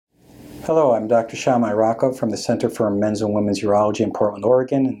Hello, I'm Dr. Shamai Rakov from the Center for Men's and Women's Urology in Portland,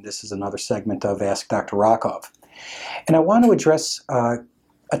 Oregon, and this is another segment of Ask Dr. Rakov. And I want to address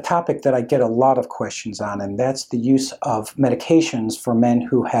a topic that I get a lot of questions on, and that's the use of medications for men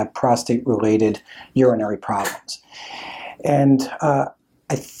who have prostate-related urinary problems. And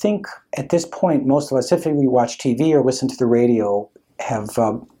I think at this point, most of us, if we watch TV or listen to the radio, have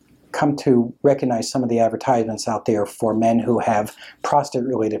come to recognize some of the advertisements out there for men who have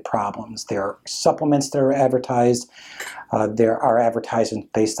prostate-related problems. There are supplements that are advertised. There are advertisements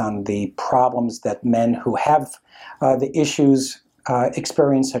based on the problems that men who have the issues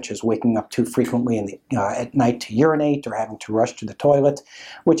experience, such as waking up too frequently at night to urinate or having to rush to the toilet,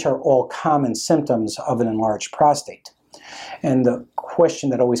 which are all common symptoms of an enlarged prostate. And the question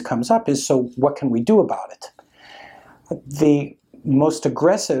that always comes up is, so what can we do about it? The most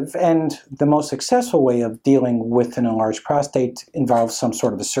aggressive and the most successful way of dealing with an enlarged prostate involves some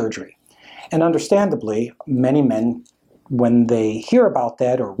sort of a surgery. And understandably, many men, when they hear about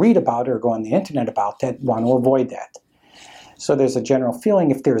that or read about it or go on the internet about that, want to avoid that. So there's a general feeling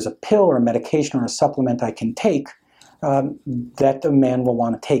if there's a pill or a medication or a supplement I can take, that the man will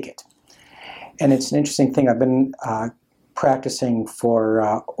want to take it. And it's an interesting thing. I've been practicing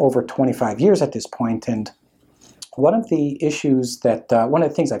for over 25 years at this point, and one of the issues that, one of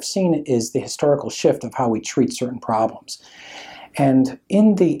the things I've seen is the historical shift of how we treat certain problems. And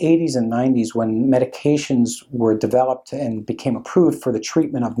in the 80s and 90s, when medications were developed and became approved for the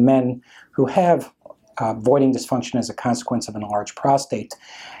treatment of men who have voiding dysfunction as a consequence of an enlarged prostate,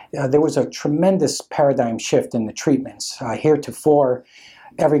 there was a tremendous paradigm shift in the treatments. Heretofore,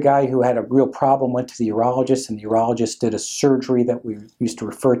 every guy who had a real problem went to the urologist, and the urologist did a surgery that we used to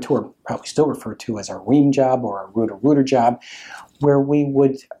refer to, or probably still refer to, as our ream job or our root-or-rooter job, where we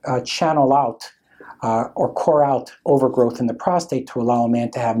would channel out or core out overgrowth in the prostate to allow a man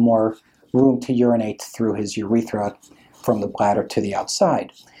to have more room to urinate through his urethra from the bladder to the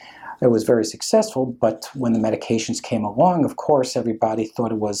outside. It was very successful, but when the medications came along, of course, everybody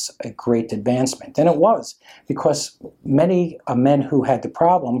thought it was a great advancement. And it was, because many men who had the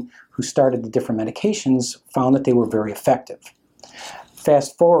problem, who started the different medications, found that they were very effective.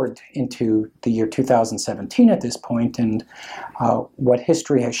 Fast forward into the year 2017 at this point, and what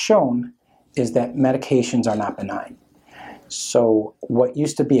history has shown is that medications are not benign. So what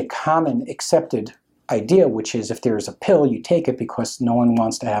used to be a common accepted idea, which is if there's a pill, you take it because no one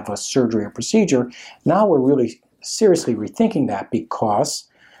wants to have a surgery or procedure. Now we're really seriously rethinking that, because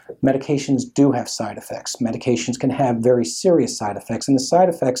medications do have side effects. Medications can have very serious side effects, and the side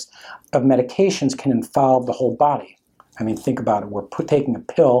effects of medications can involve the whole body. I mean, think about it. We're taking a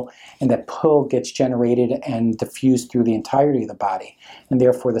pill, and that pill gets generated and diffused through the entirety of the body, and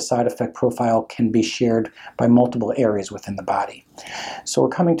therefore the side effect profile can be shared by multiple areas within the body. So we're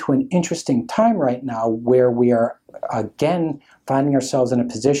coming to an interesting time right now where we are again finding ourselves in a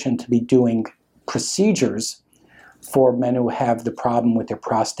position to be doing procedures for men who have the problem with their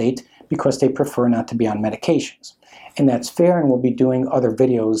prostate because they prefer not to be on medications. And that's fair, and we'll be doing other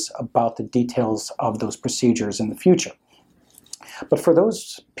videos about the details of those procedures in the future. But for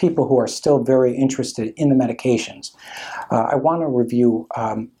those people who are still very interested in the medications, I want to review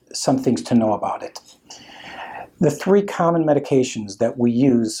some things to know about it. The three common medications that we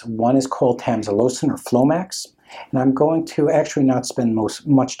use, one is called tamsulosin or Flomax, and I'm going to actually not spend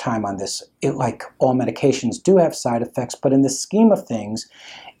much time on this. It, like all medications, do have side effects, but in the scheme of things,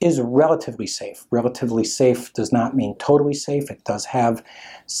 is relatively safe. Relatively safe does not mean totally safe. It does have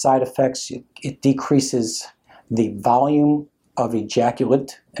side effects. It decreases the volume of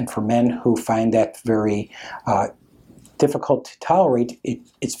ejaculate, and for men who find that very difficult to tolerate,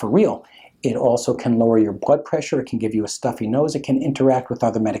 it's for real. It also can lower your blood pressure. It can give you a stuffy nose. It can interact with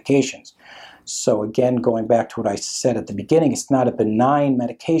other medications. So again, going back to what I said at the beginning, it's not a benign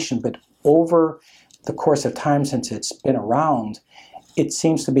medication, but over the course of time since it's been around, it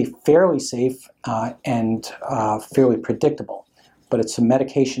seems to be fairly safe and fairly predictable, but it's a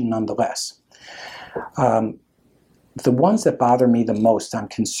medication nonetheless. The ones that bother me the most, I'm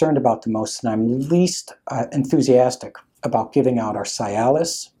concerned about the most, and I'm least enthusiastic about giving out are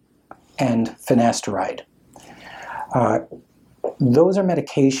Cialis and finasteride. Those are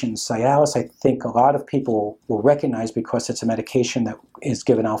medications. Cialis, I think a lot of people will recognize because it's a medication that is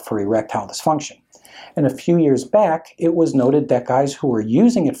given out for erectile dysfunction. And a few years back, it was noted that guys who were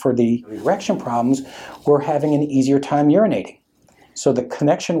using it for the erection problems were having an easier time urinating. So the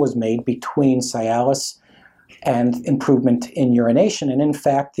connection was made between Cialis and improvement in urination. And in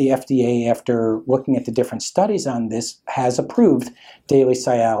fact, the FDA, after looking at the different studies on this, has approved daily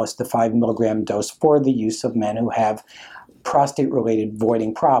Cialis, the 5 milligram dose, for the use of men who have prostate-related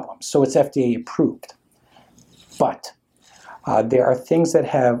voiding problems. So it's FDA approved. But there are things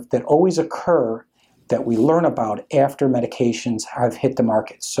that always occur that we learn about after medications have hit the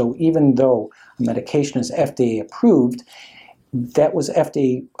market. So even though a medication is FDA approved, that was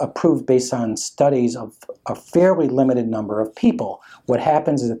FDA approved based on studies of a fairly limited number of people. What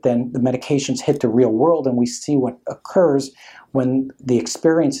happens is that then the medications hit the real world, and we see what occurs when the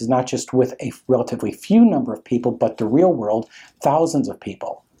experience is not just with a relatively few number of people, but the real world, thousands of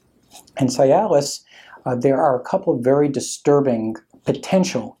people. In Cialis, there are a couple of very disturbing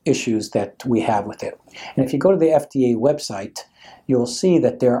potential issues that we have with it. And if you go to the FDA website, you'll see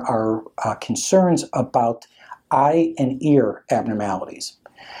that there are concerns about eye and ear abnormalities.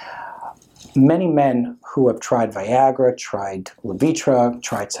 Many men who have tried Viagra, tried Levitra,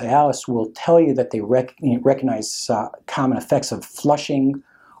 tried Cialis will tell you that they recognize common effects of flushing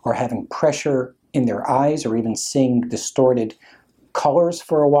or having pressure in their eyes or even seeing distorted colors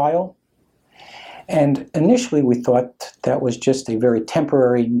for a while. And initially we thought that was just a very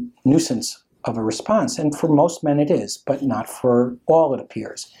temporary nuisance of a response. And for most men it is, but not for all, it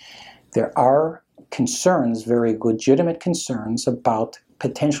appears. There are concerns, very legitimate concerns, about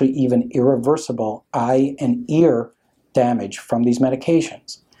potentially even irreversible eye and ear damage from these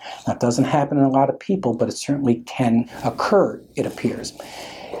medications. That doesn't happen in a lot of people, but it certainly can occur, it appears.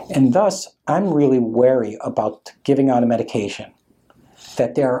 And thus, I'm really wary about giving out a medication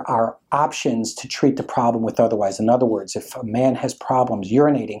that there are options to treat the problem with otherwise. In other words, if a man has problems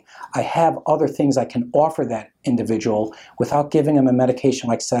urinating, I have other things I can offer that individual without giving him a medication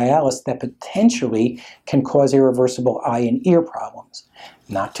like Cialis that potentially can cause irreversible eye and ear problems.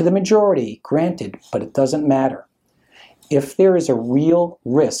 Not to the majority, granted, but it doesn't matter. If there is a real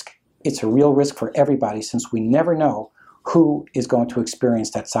risk, it's a real risk for everybody, since we never know who is going to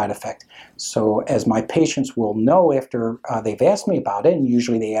experience that side effect. So as my patients will know after they've asked me about it, and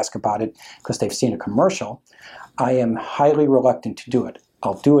usually they ask about it because they've seen a commercial, I am highly reluctant to do it.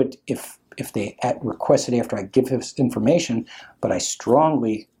 I'll do it if they request it after I give this information, but I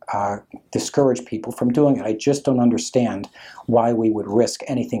strongly discourage people from doing it. I just don't understand why we would risk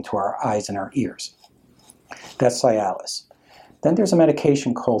anything to our eyes and our ears. That's Cialis. Then there's a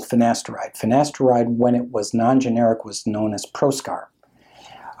medication called finasteride. Finasteride, when it was non-generic, was known as Proscar.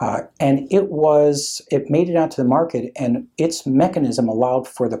 And it made it onto the market, and its mechanism allowed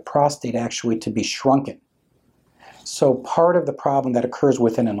for the prostate actually to be shrunken. So part of the problem that occurs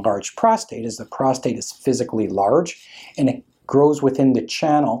with an enlarged prostate is the prostate is physically large, and it grows within the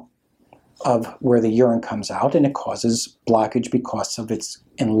channel of where the urine comes out, and it causes blockage because of its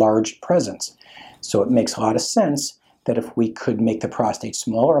enlarged presence. So it makes a lot of sense that if we could make the prostate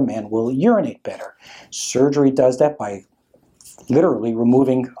smaller, a man will urinate better. Surgery does that by literally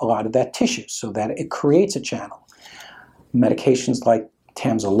removing a lot of that tissue so that it creates a channel. Medications like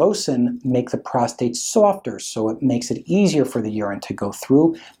tamsulosin make the prostate softer, so it makes it easier for the urine to go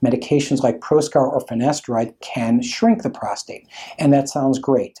through. Medications like Proscar or finasteride can shrink the prostate, and that sounds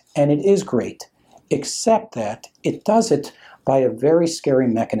great, and it is great, except that it does it by a very scary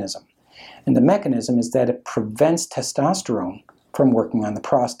mechanism. And the mechanism is that it prevents testosterone from working on the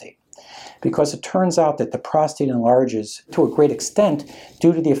prostate, because it turns out that the prostate enlarges to a great extent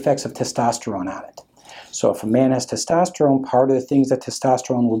due to the effects of testosterone on it. So if a man has testosterone, part of the things that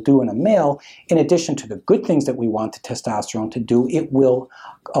testosterone will do in a male, in addition to the good things that we want the testosterone to do, it will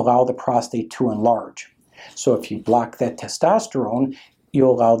allow the prostate to enlarge. So if you block that testosterone, you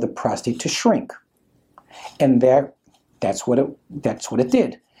allow the prostate to shrink. And that's what it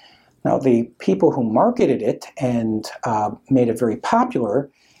did. Now, the people who marketed it and made it very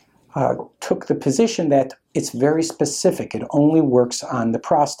popular took the position that it's very specific. It only works on the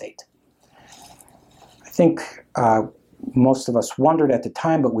prostate. I think most of us wondered at the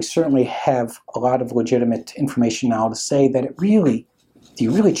time, but we certainly have a lot of legitimate information now to say that do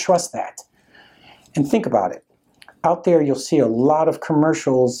you really trust that? And think about it. Out there, you'll see a lot of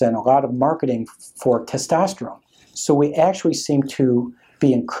commercials and a lot of marketing for testosterone. So we actually seem to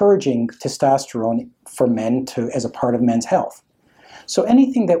be encouraging testosterone for men as a part of men's health. So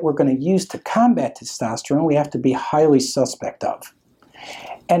anything that we're going to use to combat testosterone, we have to be highly suspect of.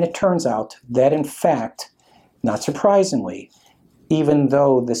 And it turns out that, in fact, not surprisingly, even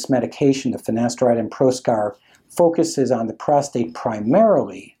though this medication, the finasteride and Proscar, focuses on the prostate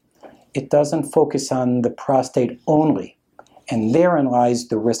primarily, it doesn't focus on the prostate only. And therein lies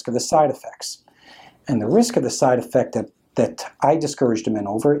the risk of the side effects. And the risk of the side effect that I discouraged men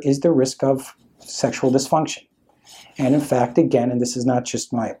over is the risk of sexual dysfunction. And in fact, again, and this is not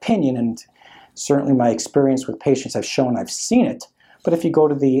just my opinion, and certainly my experience with patients have shown I've seen it, But if you go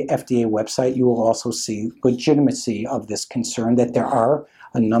to the FDA website, you will also see legitimacy of this concern that there are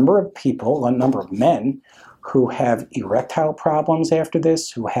a number of people, a number of men, who have erectile problems after this,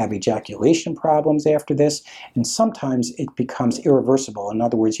 who have ejaculation problems after this, and sometimes it becomes irreversible. In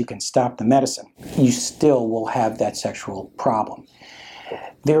other words, you can stop the medicine. You still will have that sexual problem.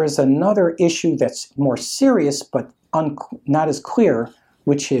 There is another issue that's more serious but not as clear,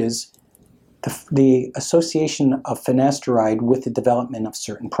 which is the association of finasteride with the development of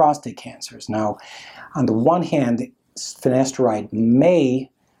certain prostate cancers. Now, on the one hand, finasteride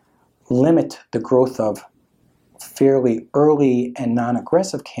may limit the growth of fairly early and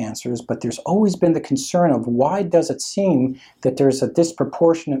non-aggressive cancers, but there's always been the concern of why does it seem that there's a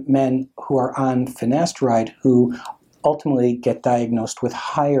disproportionate men who are on finasteride who ultimately get diagnosed with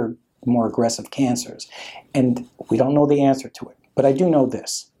higher, more aggressive cancers. And we don't know the answer to it. But I do know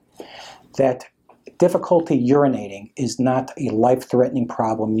this, that difficulty urinating is not a life-threatening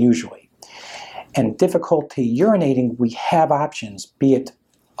problem usually. And difficulty urinating, we have options, be it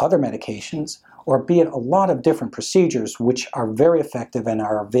other medications, or be it a lot of different procedures which are very effective and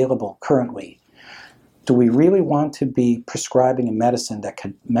are available currently. Do we really want to be prescribing a medicine that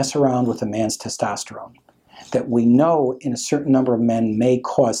could mess around with a man's testosterone, that we know in a certain number of men may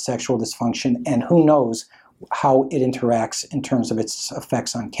cause sexual dysfunction, and who knows how it interacts in terms of its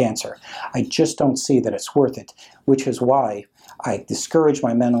effects on cancer? I just don't see that it's worth it, which is why I discourage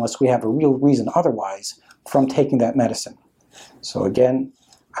my men, unless we have a real reason otherwise, from taking that medicine. So again,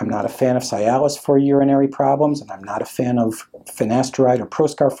 I'm not a fan of Cialis for urinary problems, and I'm not a fan of finasteride or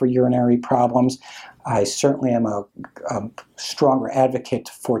Proscar for urinary problems. I certainly am a stronger advocate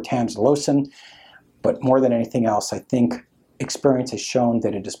for tamsulosin, but more than anything else, I think experience has shown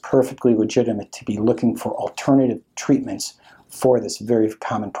that it is perfectly legitimate to be looking for alternative treatments for this very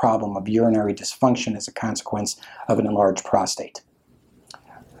common problem of urinary dysfunction as a consequence of an enlarged prostate.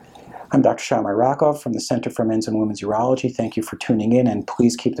 I'm Dr. Shamai Rakov from the Center for Men's and Women's Urology. Thank you for tuning in, and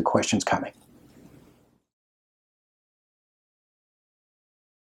please keep the questions coming.